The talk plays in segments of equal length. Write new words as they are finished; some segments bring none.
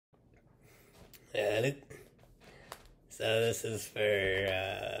Look. So this is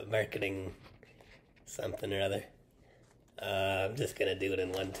for marketing something or other. I'm just gonna do it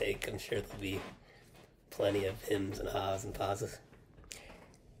in one take. I'm sure there'll be plenty of hims and haws and pauses.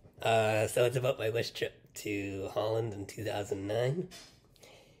 So it's about my wish trip to Holland in 2009,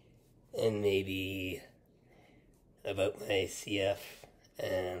 and maybe about my CF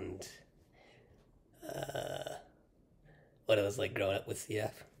and what it was like growing up with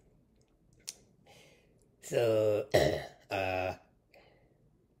CF. So,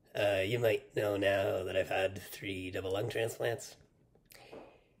 you might know now that I've had 3 double lung transplants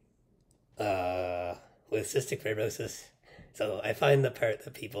with cystic fibrosis. So I find the part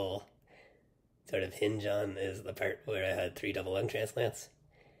that people sort of hinge on is the part where I had 3 double lung transplants,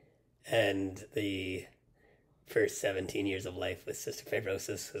 and the first 17 years of life with cystic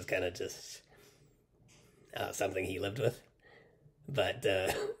fibrosis was kind of just something he lived with. But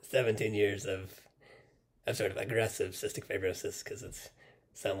 17 years of sort of aggressive cystic fibrosis, because it's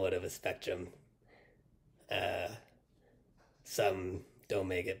somewhat of a spectrum. Some don't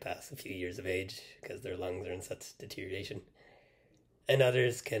make it past a few years of age because their lungs are in such deterioration. And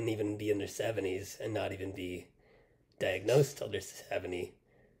others can even be in their 70s and not even be diagnosed till they're 70.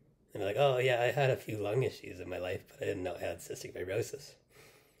 And they're like, oh yeah, I had a few lung issues in my life, but I didn't know I had cystic fibrosis.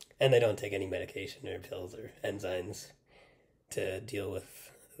 And they don't take any medication or pills or enzymes to deal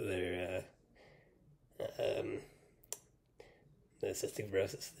with their the cystic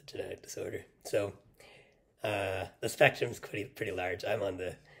fibrosis, the genetic disorder. So the spectrum's pretty large. I'm on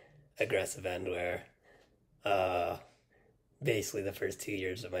the aggressive end where basically the first 2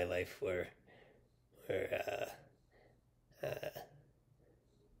 years of my life were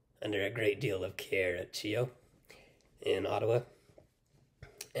under a great deal of care at CHIO in Ottawa.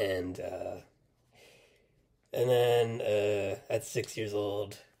 And then at 6 years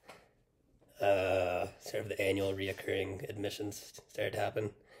old, sort of the annual reoccurring admissions started to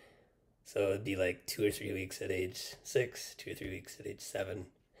happen. So it'd be like 2 or 3 weeks at age 6, 2 or 3 weeks at age 7.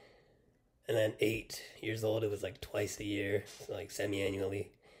 And then 8 years old, it was like twice a year, so like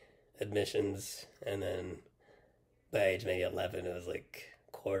semi-annually admissions. And then by age maybe 11, it was like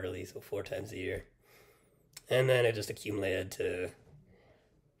quarterly, so 4 times a year. And then it just accumulated to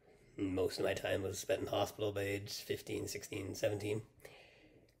most of my time was spent in hospital by age 15, 16, 17.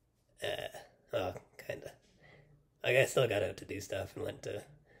 Well, kind of. Like, I still got out to do stuff and went to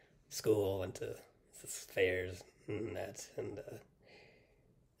school, went to fairs and that. And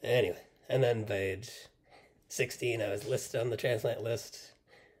anyway, and then by age 16, I was listed on the transplant list.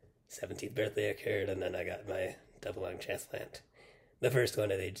 17th birthday occurred, and then I got my double lung transplant. The first one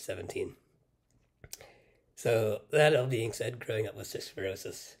at age 17. So, that all being said, growing up with cystic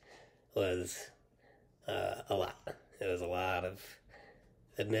fibrosis was a lot. It was a lot of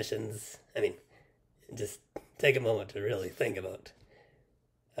admissions. I mean, just take a moment to really think about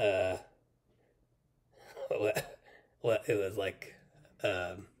what it was like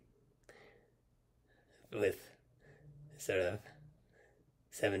with sort of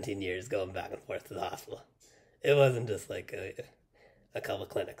 17 years going back and forth to the hospital. It wasn't just like a couple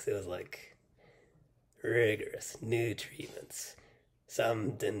clinics. It was like rigorous new treatments.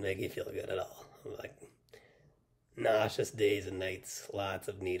 Some didn't make you feel good at all. Like nauseous days and nights, lots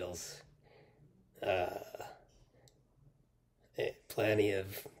of needles, plenty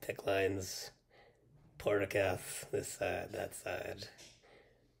of PICC lines, portacath this side, that side,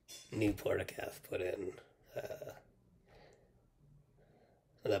 new portacath put in,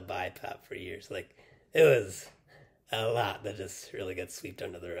 the BiPAP for years. Like, it was a lot that just really gets swept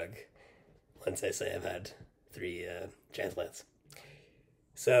under the rug once I say I've had 3 transplants.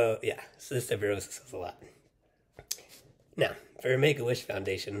 So, yeah, cystic fibrosis is a lot. Now, for Make-A-Wish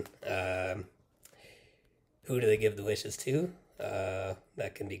Foundation, who do they give the wishes to?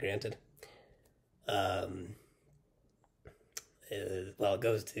 That can be granted. It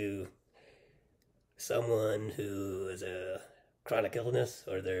goes to someone who is a chronic illness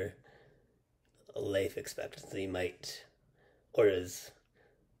or their life expectancy might, or is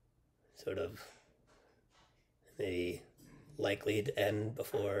sort of maybe likely to end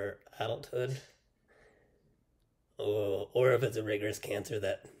before adulthood, or if it's a rigorous cancer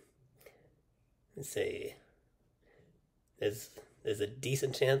that, say, there's a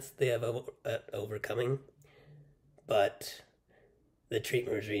decent chance they have at overcoming, but the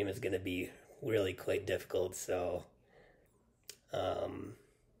treatment regime is going to be really quite difficult. So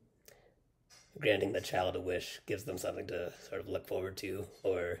granting the child a wish gives them something to sort of look forward to,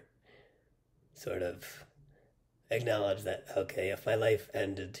 or sort of acknowledge that, okay, if my life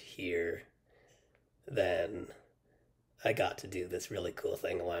ended here, then I got to do this really cool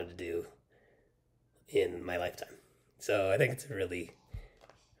thing I wanted to do in my lifetime. So I think it's a really,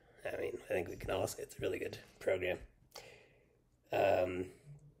 I think we can all say it's a really good program. And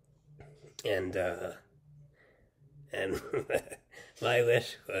my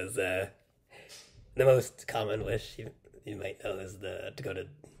wish was the most common wish you might know is to go to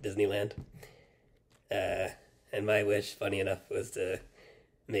Disneyland. And my wish, funny enough, was to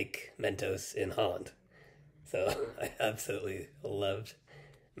make Mentos in Holland. So I absolutely loved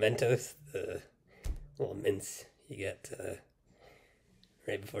Mentos, the little mints you get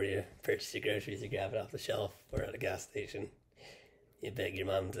right before you purchase your groceries. You grab it off the shelf or at a gas station. You beg your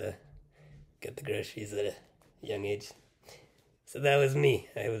mom to get the groceries at a young age. So that was me.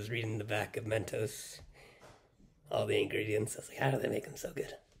 I was reading the back of Mentos, all the ingredients. I was like, how do they make them so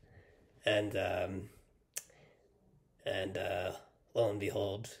good? And lo and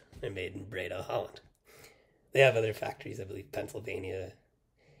behold, they're made in Breda, Holland. They have other factories, I believe Pennsylvania.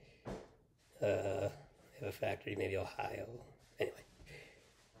 They have a factory, maybe Ohio. Anyway,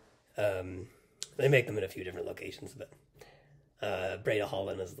 they make them in a few different locations, but Breda,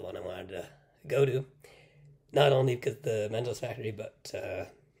 Holland is the one I wanted to go to. Not only because the Mentos factory, but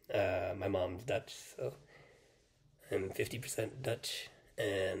my mom's Dutch, so I'm 50% Dutch,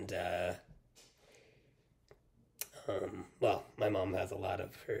 and well, my mom has a lot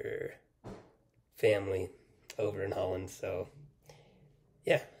of her family over in Holland, so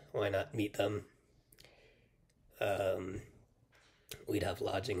yeah, why not meet them? We'd have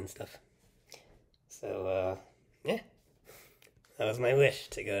lodging and stuff. So, yeah, that was my wish,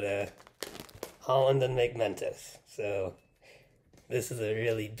 to go to Holland and make Mentos. So, this is a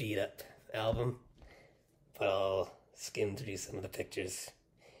really beat up album, but I'll skim through some of the pictures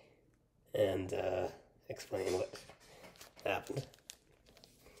and explain what happened.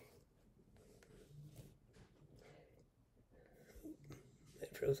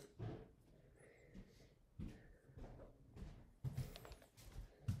 It frozen.